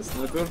a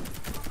sniper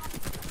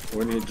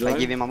when he I joined.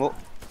 give him ammo.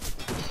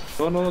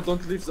 No,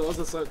 don't leave the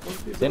other side.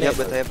 Don't leave the Then Yeah,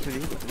 other but I side. have to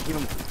give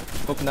him.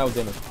 Smoke now,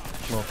 Dennis.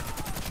 Smoke.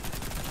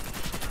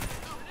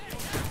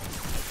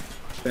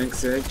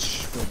 Thanks, H,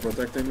 for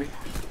protecting me.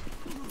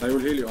 I will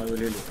heal you. I will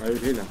heal you. I will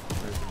heal him.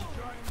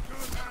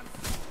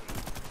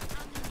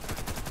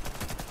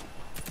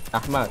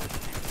 Ahmad.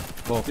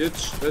 Smoke.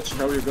 H,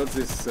 how you got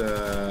this?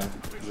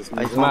 This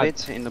I missile? found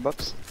it in the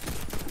box.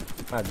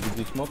 Ahmad, did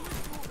you smoke?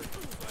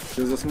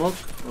 There's a smoke?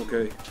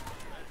 Okay.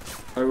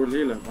 I will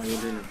heal him. I will heal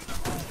him.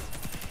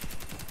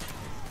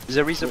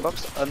 There is a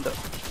box on the.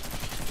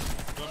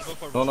 Don't go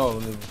for No, no,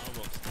 box.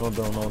 no,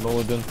 box. no,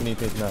 we don't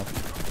need it now.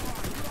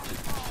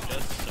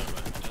 Just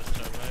survive,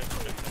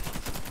 protect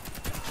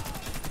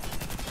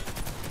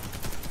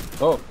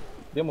the Oh,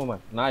 demo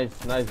man. Nice,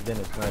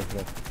 Dennis, nice.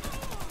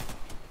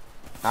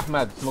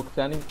 Ahmed, smoke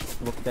ثاني.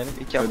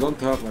 Be I careful.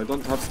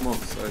 don't have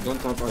smokes. I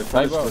finished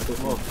Fiber, the two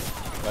smoke.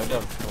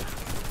 Fiber, smoke.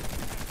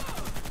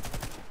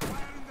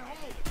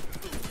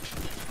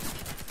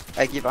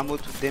 I give ammo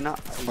to Dena.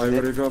 He's I will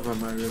dead. revive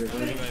him. I will revive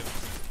him. revive.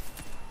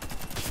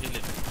 Heal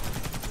him.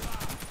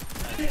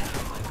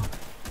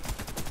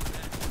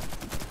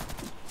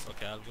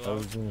 Okay, I'll go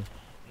out.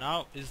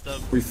 Now is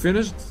the We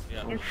finished?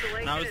 yeah.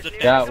 Installation Now is is the near.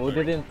 Yeah, tank we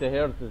part. didn't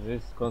hear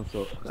this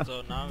console.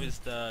 So now is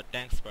the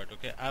tanks part.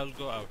 Okay, I'll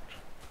go out.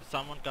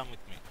 Someone come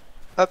with me.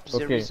 Up,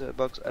 there Okay. is a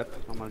box up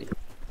normally.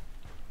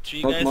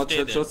 Three Not guys much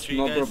stay there. headshots, Three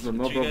no guys, problem,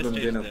 no three guys problem,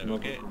 stays Dana, there, no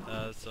okay?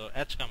 problem. So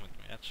Edge come with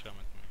me. Edge come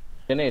with me.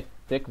 Dennis,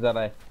 take the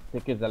right.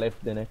 Take the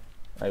left, Dennis.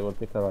 I will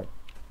take the right.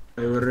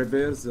 I will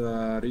repair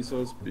the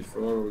resource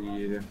before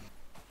we.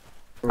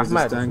 Before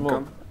Ahmed, this tank smoke.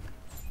 come.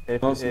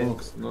 If, No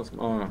smokes, no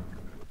smoke. Oh, no.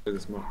 There's a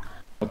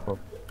smoke.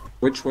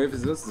 Which wave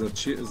is this?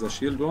 The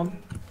shield one?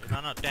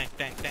 No, tank.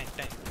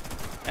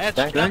 Edge,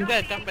 Tank? come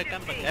back.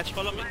 Edge,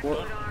 follow me. What?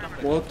 Don't come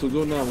back. What to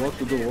do now? What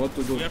to do?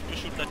 We have to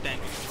shoot the tank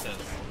if it says.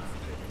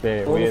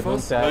 okay, All we of don't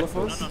us? All have. of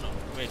us? No.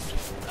 Wait.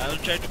 I will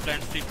try to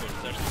plant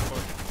C4. That's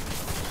important.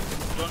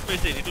 Don't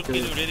face it. It will kill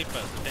you really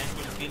fast. The tank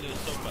will kill you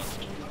so fast.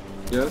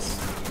 Yes.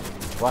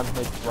 One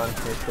hit,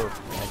 shot,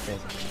 I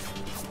think.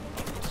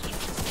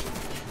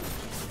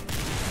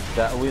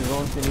 That we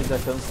don't need a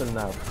console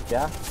now,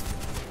 yeah?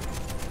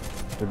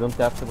 We don't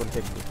have to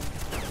protect it.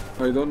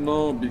 I don't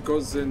know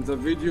because in the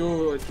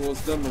video it was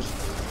damaged.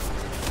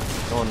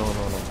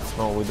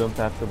 No, we don't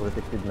have to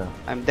protect it now.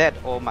 I'm dead.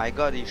 Oh my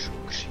god, he shook.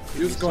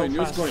 Use so coin,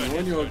 use fast. coin.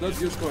 When you are dead,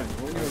 use coin.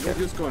 When you are dead,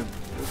 use coin.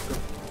 Use coin.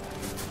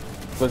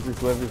 Because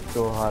this wave is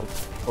so hard.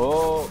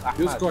 Oh, Ahmed,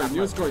 Use coin, Ahmed.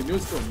 use coin,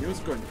 use coin, use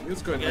coin,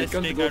 use coin. I Guys,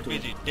 can't take go to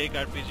it. RPG. Take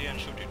RPG and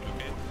shoot it,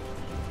 okay?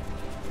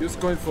 Use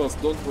coin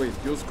first, don't wait.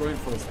 Use coin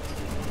first.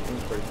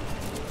 Don't wait.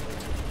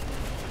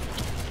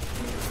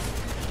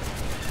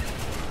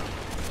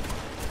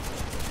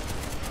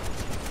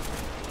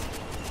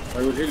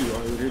 I will heal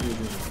you,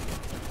 Dina.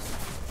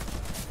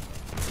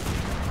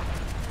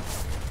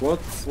 What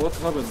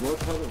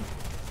happened?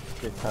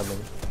 It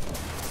happened.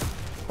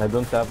 I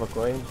don't have a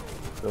coin,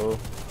 so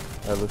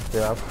I will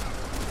stay up.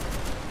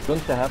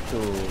 Don't have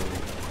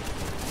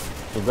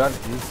to guard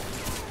this.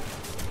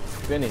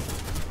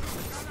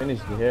 Finish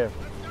the hair.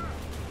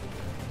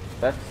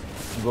 Let's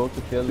go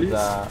to kill Please,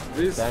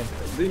 the tank.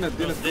 Dina, No,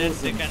 goes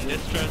they in. can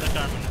destroy the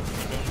terminal.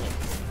 So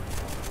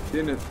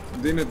don't go.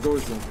 Dina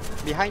goes in.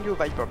 Behind you,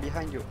 Viper,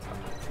 behind you.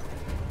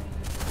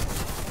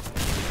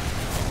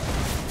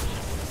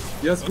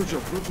 Yes, good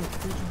job.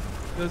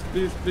 Yes,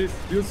 please.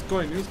 Use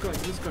coin.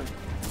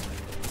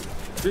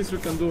 Please, we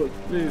can do it.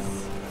 Please.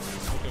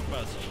 Okay,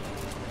 fast.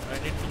 I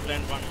need to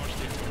plant one more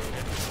C4,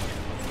 okay?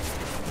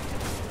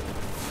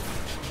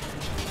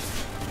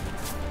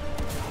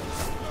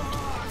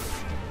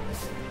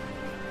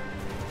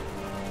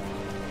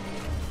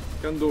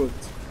 Can do it.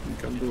 We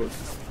can do it.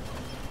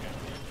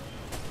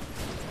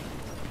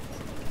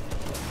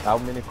 How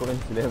many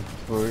coins left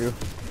for you?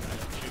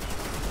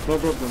 No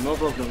problem.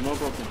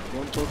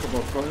 Don't talk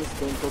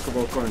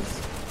about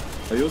coins.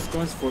 I use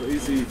coins for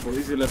easy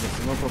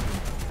levels, no problem.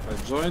 I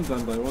joined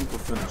and I want to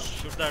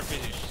finish. Shoot the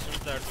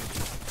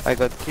RPG. I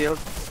got killed.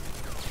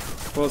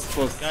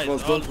 First, Guys,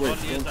 don't wait.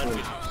 use Don't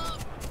wait.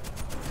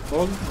 RPG.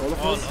 All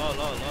of All. us?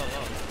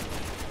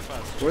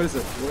 Fast. Where is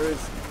it?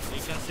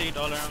 You can see it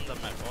all around the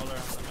map.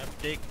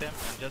 Take them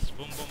and just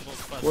boom,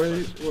 fast.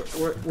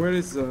 Where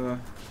is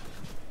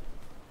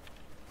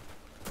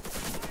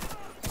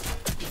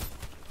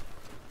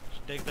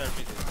Take the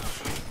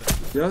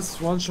RPG.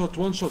 Yes, one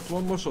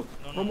more shot.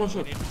 No, One more We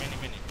shot. need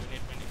many.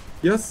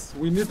 Yes,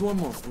 we need one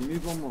more.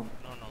 No.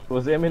 It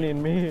was aiming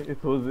in me.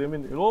 It was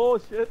aiming. Oh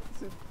shit!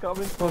 It's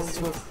coming from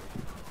Fast. you.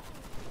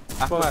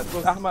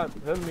 Fast. Ahmed,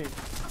 help me.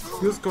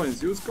 Use coins.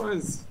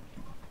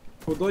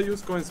 Could I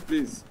use coins,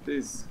 please?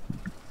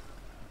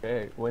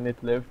 Okay, when it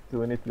left,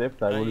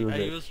 I will use I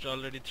it. used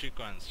already 3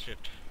 coins. Shit.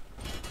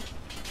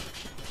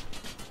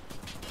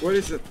 Where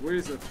is it?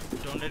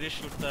 Don't let it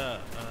shoot the.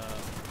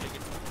 Take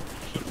it.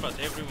 Shoot fast,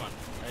 everyone.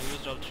 I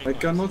used all 3 I coins.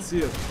 cannot see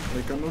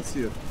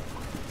it.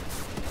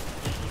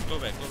 Go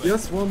back.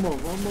 Yes, one more.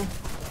 One more.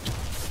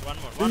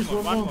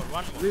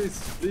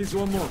 Please,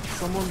 one more.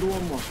 Someone do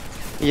one more.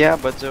 Yeah,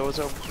 but the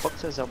other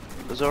boxes are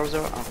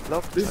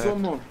blocked. Please,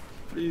 one more.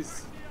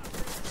 Please.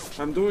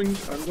 I'm doing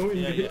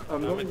Yeah. it.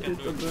 I'm doing Ahmed can it.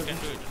 do it. You can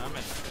do it.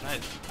 Ahmed,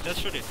 nice. Just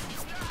shoot it.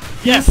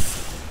 Yes.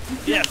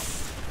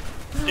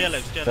 Stay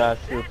alive.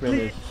 That's your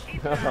finish.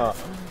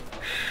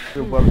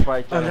 Super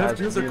fighter I have has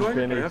to use a been coin.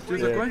 finished.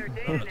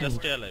 No, just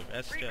stay alive.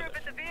 Stay Regroup alive.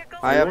 at the vehicle.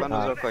 I have and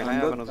another coin. I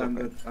have another I'm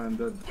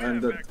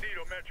coin. dead.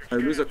 I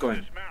lose a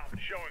coin.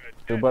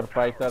 Super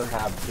fighter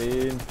have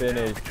been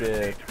finished.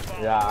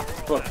 Yeah.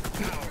 Fuck.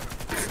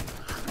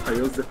 I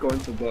used the coin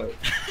to buy.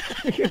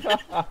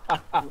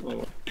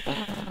 Oh.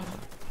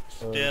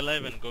 Stay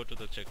alive and go to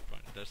the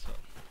checkpoint. That's all.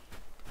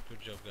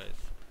 Good job, guys.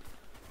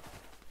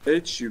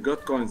 H, you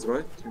got coins,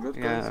 right? You got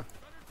Yeah, coins?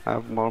 I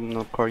have more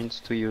no coins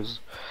to use.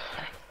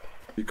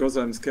 Because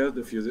I'm scared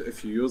if you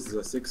use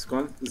the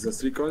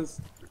 3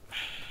 coins.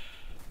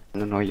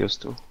 No use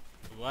to.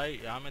 Why?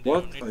 Ahmed,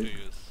 What? you don't need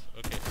to use.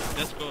 Okay,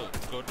 just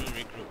go to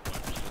regroup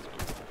point. Let's go.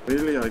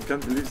 Really, I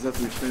can't believe that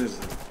we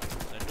finished it.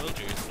 I told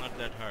you, it's not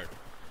that hard.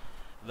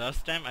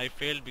 Last time I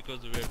failed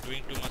because we were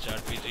doing too much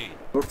RPG.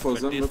 Look for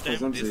But them, this look for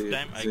them,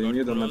 time I they got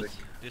need a close. medic.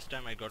 This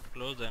time I got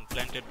close and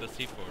planted the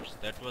C4s.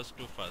 That was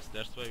too fast.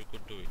 That's why we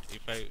could do it.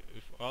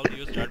 If all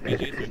used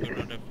RPGs, we could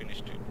not have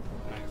finished it.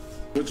 Nice.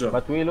 Good job.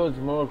 But we lose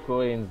more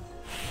coins.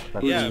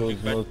 But Yeah, we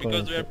lose more but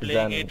because we are coins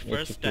playing than it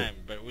first HQ. time,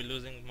 but we're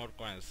losing more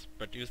coins.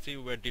 But you see,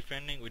 we're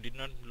defending. We did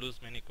not lose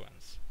many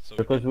coins. So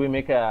Because we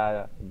make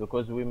a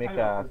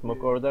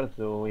smoke order,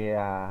 so we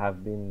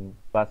have been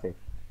passive.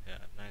 yeah,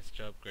 nice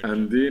job, great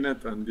And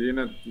job. And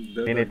Dinet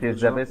did And a it good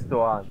is the job. best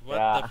one. What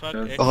Yeah. the fuck,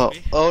 Yes.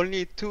 XP?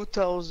 Only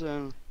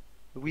 2,000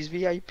 with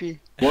VIP.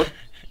 What?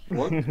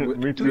 What?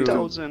 Me too.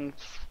 2,000,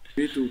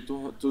 Me too,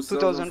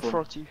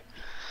 2,040,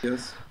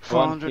 Yes.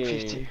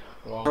 450.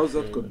 How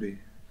that could be?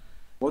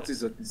 What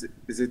is it?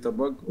 Is it a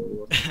bug or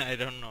what? I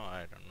don't know.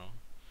 I don't know.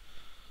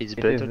 It's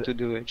It better is- to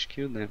do HQ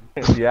then.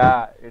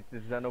 Yeah, it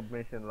is an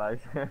mission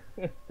like.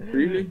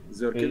 Really?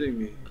 They're kidding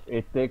me.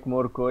 It take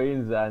more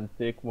coins and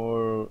take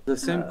more. The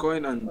same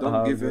coin and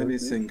don't give good.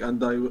 anything.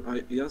 And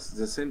yes,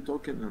 the same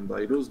token and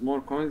I lose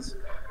more coins.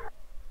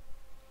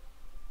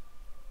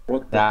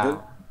 What the Yeah.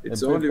 hell?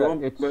 It's The only better-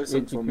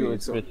 1% for me. HQ is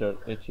It's better.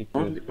 HQ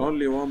only, is better.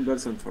 only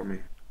 1% for me.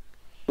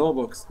 No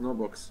box, no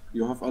box.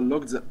 You have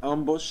unlocked the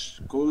ambush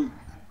called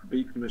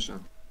Big Mission.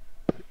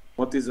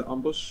 What is the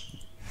ambush?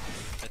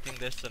 I think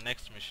that's the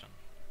next mission.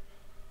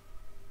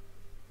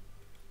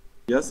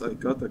 Yes, I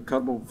got a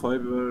carbon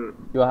fiber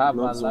You have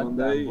gloves unlocked one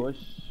the day,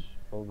 ambush.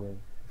 Okay.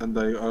 and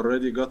I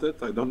already got it.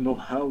 I don't know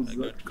how I that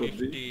got could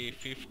be.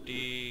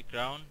 50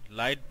 crown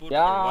light boot for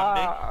Yeah, one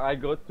day. I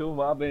got 2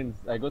 weapons.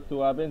 I got 2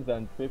 weapons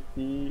and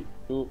 50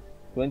 to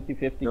 20,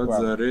 50 Got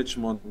crowns. the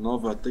Richmond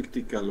Nova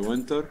Tactical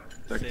Winter.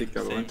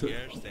 Tactical Same Winter.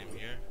 here, same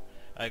here.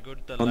 I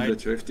got the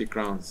 150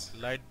 crowns.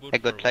 light boot I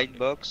for got one light day.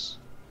 box,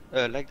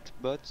 light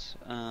bots,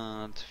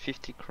 and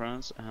 50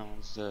 crowns,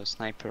 and the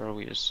sniper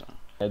with.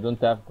 I don't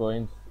have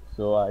coins,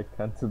 so I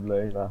can't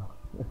play now.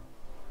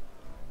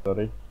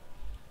 Sorry.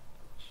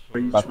 For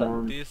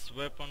Richmond. this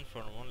weapon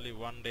for only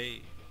one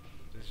day,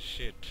 this is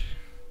shit.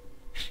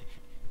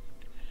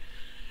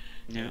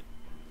 Yeah.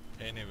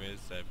 Anyways,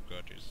 I've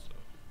got it. So,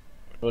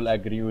 Will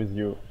agree with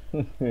you.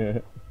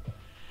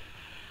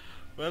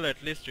 well,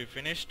 at least we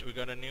finished. We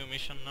got a new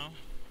mission now.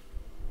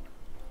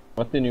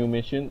 What's the new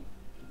mission?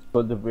 It's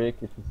called the break.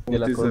 It is still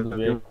What a is called the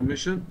break.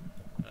 mission?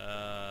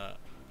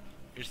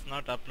 It's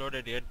not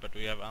uploaded yet, but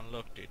we have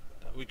unlocked it.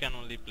 We can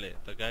only play.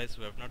 The guys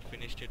who have not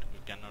finished it, we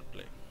cannot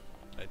play.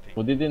 I think.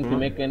 We didn't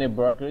make any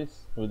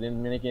progress. We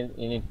didn't make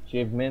any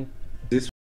achievement.